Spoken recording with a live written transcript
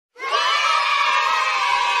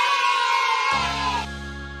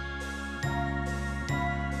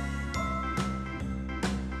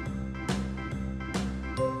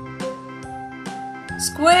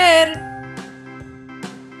square,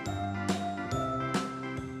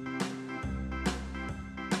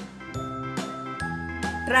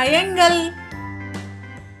 triangle,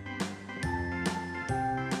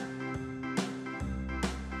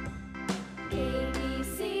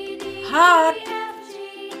 heart,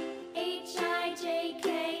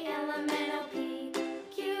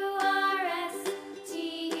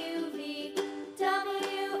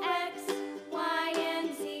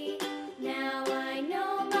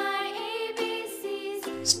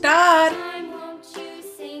 star,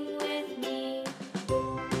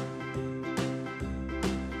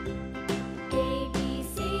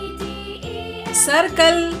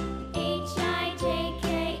 circle,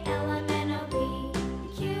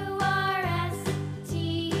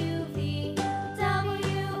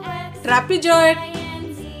 Trappezoid.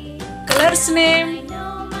 Colors name: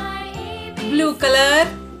 blue color,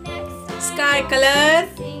 sky color,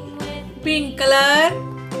 pink color,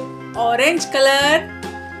 orange color,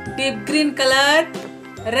 deep green color,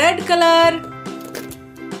 red color,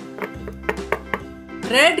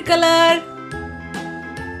 red color,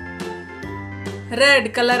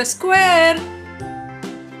 red color square,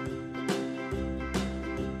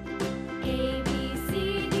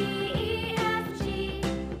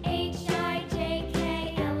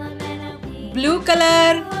 blue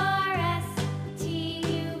color,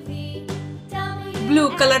 blue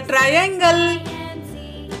color triangle,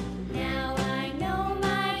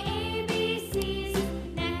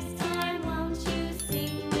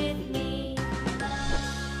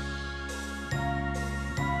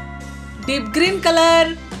 deep green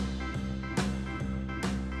color,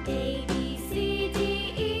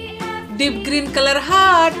 deep green color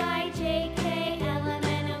heart,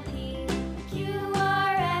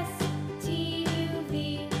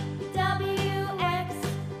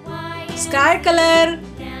 sky color,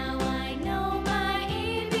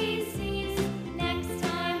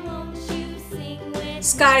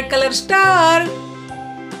 sky color star,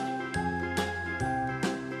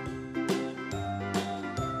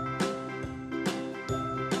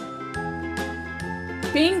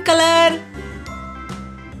 pink color,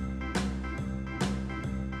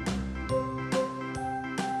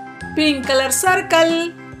 pink color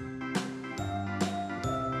circle,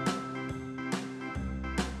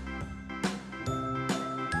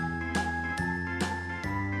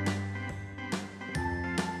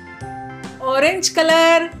 orange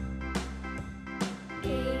color,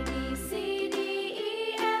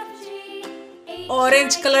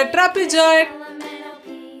 orange color trapezoid,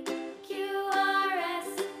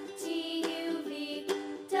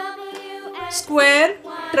 square,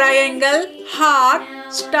 triangle, heart,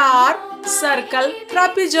 star, circle,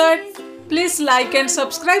 trapezoid. Please like and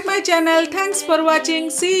subscribe my channel. Thanks for watching.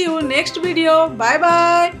 See you next video. Bye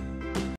bye.